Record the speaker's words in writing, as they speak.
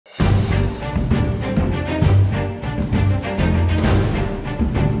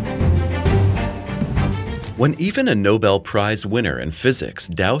When even a Nobel Prize winner in physics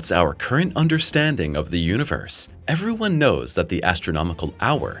doubts our current understanding of the universe, everyone knows that the astronomical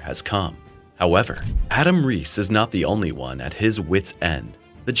hour has come. However, Reese is not the only one at his wit's end.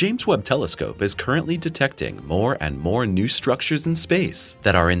 The James Webb telescope is currently detecting more and more new structures in space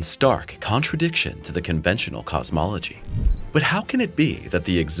that are in stark contradiction to the conventional cosmology. But how can it be that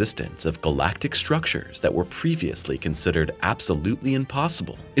the existence of galactic structures that were previously considered absolutely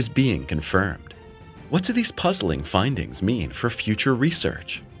impossible is being confirmed? What do these puzzling findings mean for future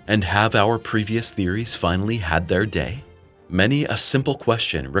research? And have our previous theories finally had their day? Many a simple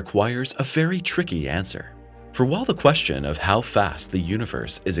question requires a very tricky answer. For while the question of how fast the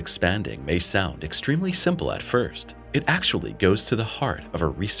universe is expanding may sound extremely simple at first, it actually goes to the heart of a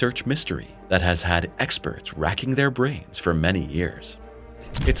research mystery that has had experts racking their brains for many years.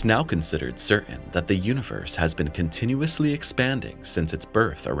 It's now considered certain that the universe has been continuously expanding since its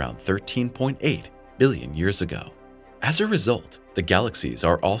birth around 13.8 billion years ago. As a result, the galaxies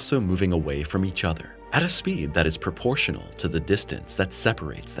are also moving away from each other at a speed that is proportional to the distance that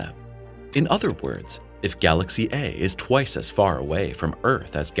separates them. In other words, if Galaxy A is twice as far away from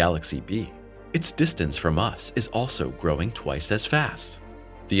Earth as Galaxy B, its distance from us is also growing twice as fast.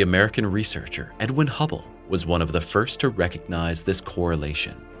 The American researcher Edwin Hubble was one of the first to recognize this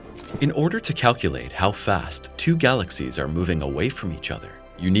correlation. In order to calculate how fast two galaxies are moving away from each other,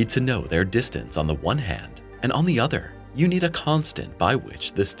 you need to know their distance on the one hand, and on the other, you need a constant by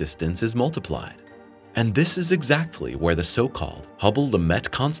which this distance is multiplied. And this is exactly where the so-called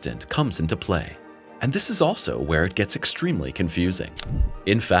Hubble-Lemaitre constant comes into play. And this is also where it gets extremely confusing.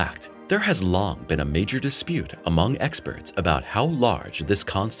 In fact, there has long been a major dispute among experts about how large this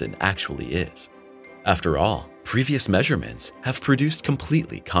constant actually is. After all, previous measurements have produced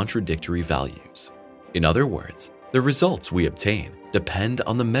completely contradictory values. In other words, the results we obtain depend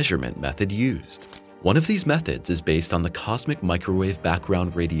on the measurement method used. One of these methods is based on the cosmic microwave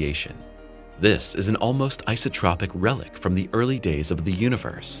background radiation. This is an almost isotropic relic from the early days of the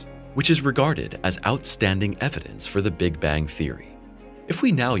universe, which is regarded as outstanding evidence for the Big Bang theory. If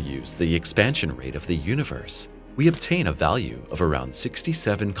we now use the expansion rate of the universe, we obtain a value of around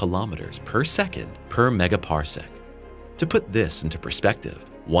 67 kilometers per second per megaparsec. To put this into perspective,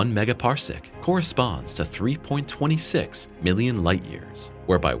 1 megaparsec corresponds to 3.26 million light-years,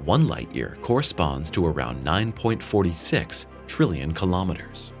 whereby 1 light-year corresponds to around 9.46 trillion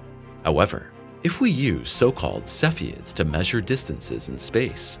kilometers. However, if we use so-called Cepheids to measure distances in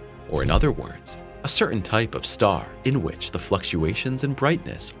space, or in other words, a certain type of star in which the fluctuations in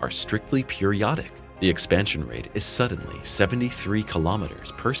brightness are strictly periodic, the expansion rate is suddenly 73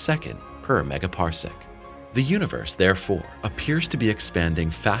 kilometers per second per megaparsec. The universe, therefore, appears to be expanding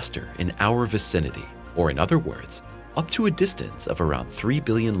faster in our vicinity, or in other words, up to a distance of around 3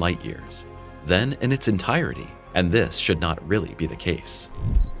 billion light-years, than in its entirety, and this should not really be the case.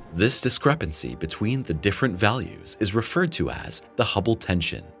 This discrepancy between the different values is referred to as the Hubble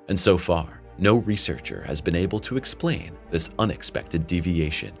Tension, and so far, no researcher has been able to explain this unexpected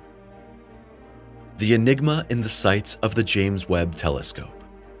deviation. The enigma in the sights of the James Webb telescope.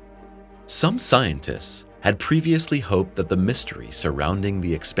 Some scientists had previously hoped that the mystery surrounding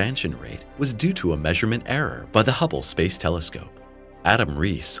the expansion rate was due to a measurement error by the Hubble Space Telescope.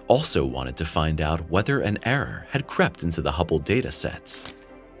 Reese also wanted to find out whether an error had crept into the Hubble datasets.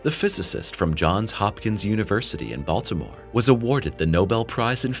 The physicist from Johns Hopkins University in Baltimore was awarded the Nobel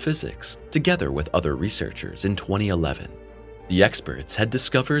Prize in Physics together with other researchers in 2011. The experts had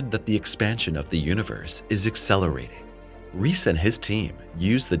discovered that the expansion of the universe is accelerating. Reese and his team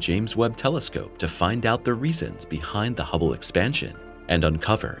used the James Webb telescope to find out the reasons behind the Hubble expansion and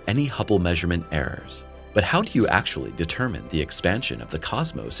uncover any Hubble measurement errors. But how do you actually determine the expansion of the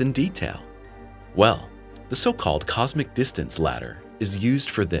cosmos in detail? Well, the so-called cosmic distance ladder is used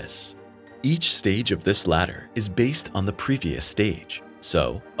for this. Each stage of this ladder is based on the previous stage,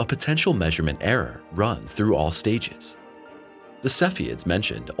 so a potential measurement error runs through all stages. The Cepheids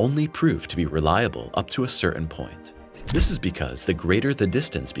mentioned only prove to be reliable up to a certain point. This is because the greater the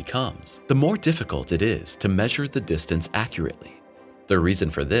distance becomes, the more difficult it is to measure the distance accurately. The reason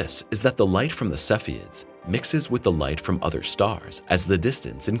for this is that the light from the Cepheids mixes with the light from other stars as the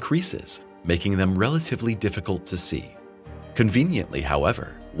distance increases, making them relatively difficult to see. Conveniently,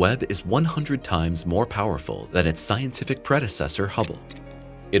 however, Webb is 100 times more powerful than its scientific predecessor Hubble.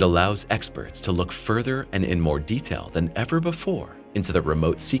 It allows experts to look further and in more detail than ever before into the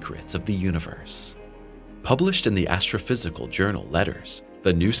remote secrets of the universe. Published in the astrophysical journal Letters,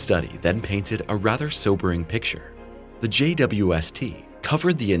 the new study then painted a rather sobering picture. The JWST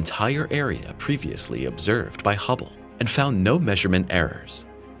covered the entire area previously observed by Hubble and found no measurement errors.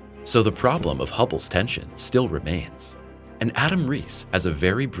 so the problem of Hubble's tension still remains. And Adam Reese has a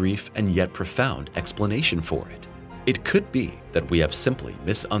very brief and yet profound explanation for it. It could be that we have simply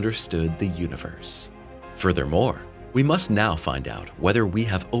misunderstood the universe. Furthermore, we must now find out whether we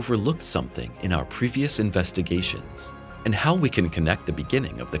have overlooked something in our previous investigations and how we can connect the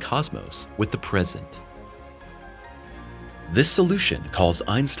beginning of the cosmos with the present. This solution calls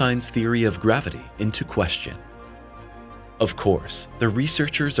Einstein's theory of gravity into question. Of course, the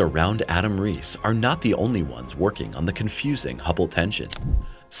researchers around Adam Reese are not the only ones working on the confusing Hubble tension.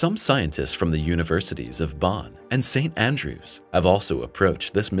 Some scientists from the universities of Bonn and St. Andrews have also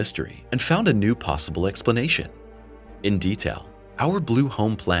approached this mystery and found a new possible explanation. In detail, our blue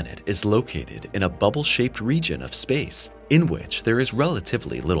home planet is located in a bubble-shaped region of space in which there is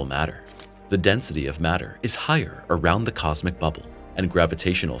relatively little matter. The density of matter is higher around the cosmic bubble, and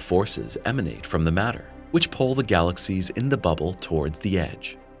gravitational forces emanate from the matter, which pull the galaxies in the bubble towards the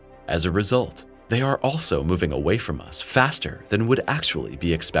edge. As a result, they are also moving away from us faster than would actually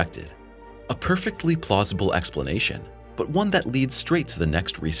be expected. A perfectly plausible explanation, but one that leads straight to the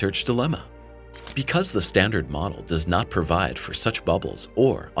next research dilemma. Because the standard model does not provide for such bubbles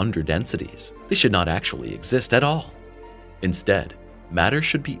or underdensities, they should not actually exist at all. Instead, matter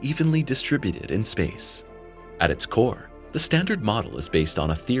should be evenly distributed in space. At its core, the standard model is based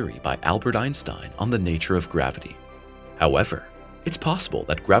on a theory by Albert Einstein on the nature of gravity. However, it's possible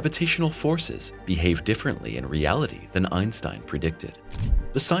that gravitational forces behave differently in reality than Einstein predicted.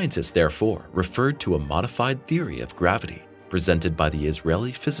 The scientists therefore referred to a modified theory of gravity presented by the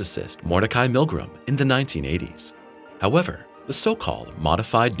Israeli physicist Mordechai Milgram in the 1980s. However, the so-called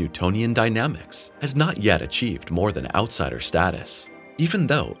modified Newtonian dynamics has not yet achieved more than outsider status, even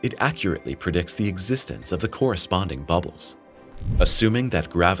though it accurately predicts the existence of the corresponding bubbles. Assuming that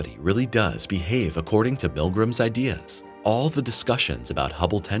gravity really does behave according to Milgram's ideas, all the discussions about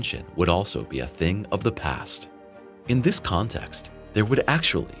Hubble tension would also be a thing of the past. In this context, there would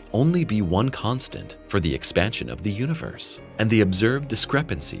actually only be one constant for the expansion of the universe, and the observed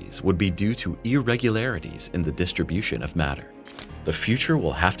discrepancies would be due to irregularities in the distribution of matter. The future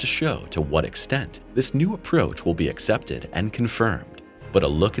will have to show to what extent this new approach will be accepted and confirmed, but a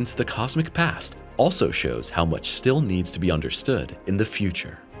look into the cosmic past also shows how much still needs to be understood in the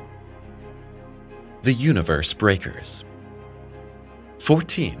future. The universe breakers.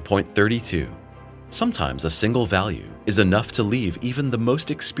 14.32. Sometimes a single value is enough to leave even the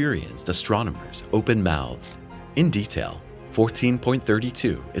most experienced astronomers open-mouthed. In detail,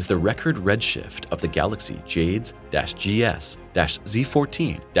 14.32 is the record redshift of the galaxy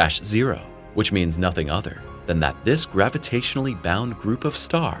JADES-GS-Z14-0, which means nothing other than that this gravitationally bound group of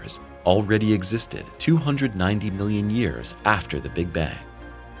stars already existed 290 million years after the Big Bang.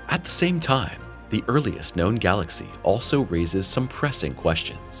 At the same time, the earliest known galaxy also raises some pressing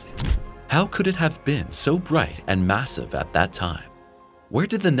questions. How could it have been so bright and massive at that time? Where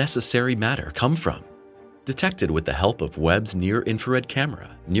did the necessary matter come from? Detected with the help of Webb's near-infrared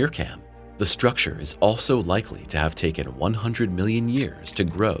camera, NIRCam, the structure is also likely to have taken 100 million years to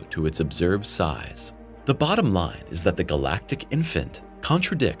grow to its observed size. The bottom line is that the galactic infant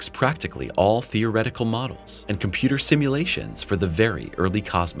contradicts practically all theoretical models and computer simulations for the very early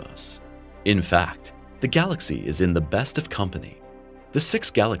cosmos. In fact, the galaxy is in the best of company. The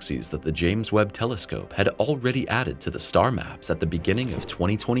 6 galaxies that the James Webb telescope had already added to the star maps at the beginning of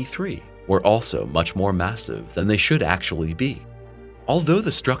 2023 were also much more massive than they should actually be. Although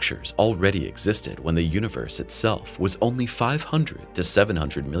the structures already existed when the universe itself was only 500 to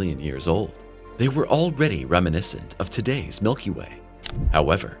 700 million years old, they were already reminiscent of today's Milky Way.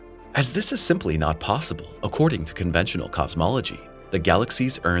 However, as this is simply not possible according to conventional cosmology, the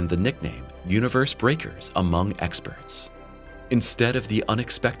galaxies earned the nickname universe breakers among experts. Instead of the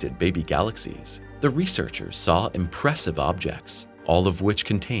unexpected baby galaxies, the researchers saw impressive objects, all of which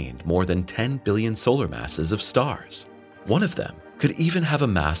contained more than 10 billion solar masses of stars. One of them could even have a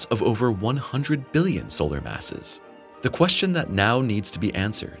mass of over 100 billion solar masses. The question that now needs to be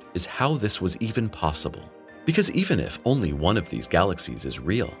answered is how this was even possible. Because even if only one of these galaxies is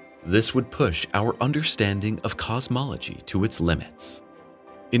real, this would push our understanding of cosmology to its limits.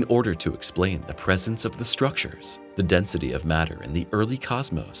 In order to explain the presence of the structures, the density of matter in the early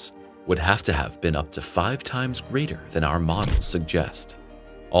cosmos would have to have been up to 5 times greater than our models suggest.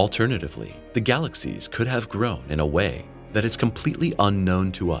 Alternatively, the galaxies could have grown in a way that is completely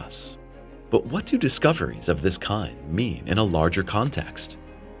unknown to us. But what do discoveries of this kind mean in a larger context?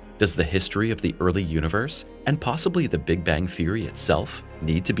 Does the history of the early universe, and possibly the Big Bang Theory itself,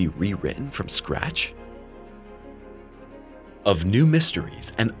 need to be rewritten from scratch? Of new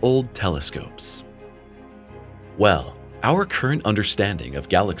mysteries and old telescopes. Well, Our current understanding of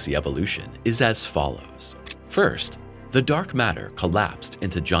galaxy evolution is as follows. First, the dark matter collapsed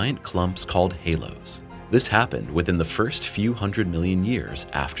into giant clumps called halos. This happened within the first few 100 million years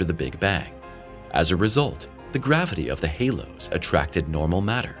after the Big Bang. As a result, the gravity of the halos attracted normal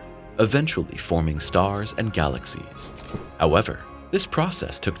matter, eventually forming stars and galaxies. However, this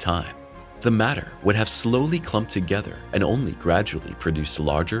process took time. The matter would have slowly clumped together and only gradually produced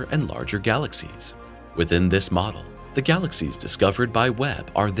larger and larger galaxies. Within this model, the galaxies discovered by Webb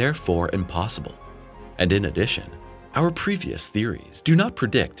are therefore impossible. And in addition, our previous theories do not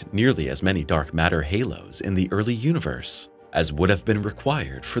predict nearly as many dark matter halos in the early universe as would have been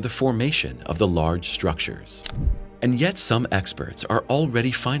required for the formation of the large structures. And yet some experts are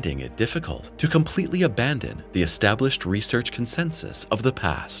already finding it difficult to completely abandon the established research consensus of the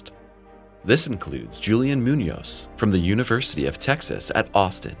past. This includes Julian Munoz from the University of Texas at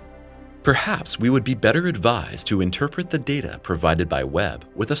Austin. Perhaps we would be better advised to interpret the data provided by Webb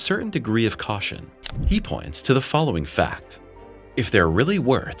with a certain degree of caution. He points to the following fact. If there really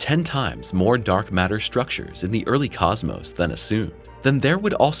were 10 times more dark matter structures in the early cosmos than assumed, then there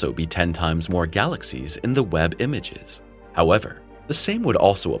would also be 10 times more galaxies in the Webb images. However, the same would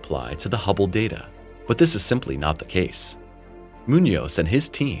also apply to the Hubble data, but this is simply not the case. Munoz and his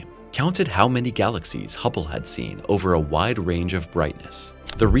team counted how many galaxies Hubble had seen over a wide range of brightness.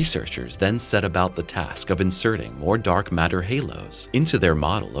 The researchers then set about the task of inserting more dark matter halos into their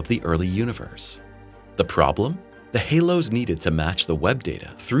model of the early universe. The problem? The halos needed to match the Webb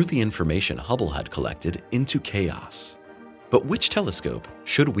data through the information Hubble had collected into chaos. But which telescope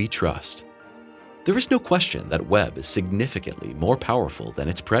should we trust? There is no question that Webb is significantly more powerful than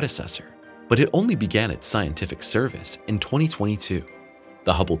its predecessor, but it only began its scientific service in 2022.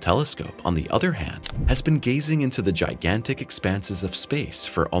 The Hubble telescope, on the other hand, has been gazing into the gigantic expanses of space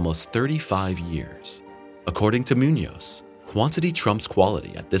for almost 35 years. According to Munoz, quantity trumps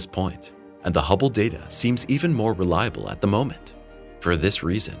quality at this point, and the Hubble data seems even more reliable at the moment. For this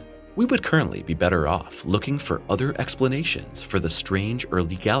reason, we would currently be better off looking for other explanations for the strange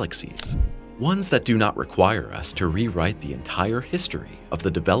early galaxies, ones that do not require us to rewrite the entire history of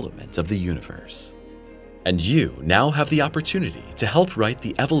the development of the universe. And you now have the opportunity to help write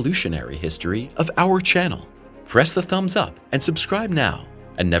the evolutionary history of our channel. Press the thumbs up and subscribe now,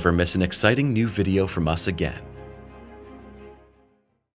 and never miss an exciting new video from us again.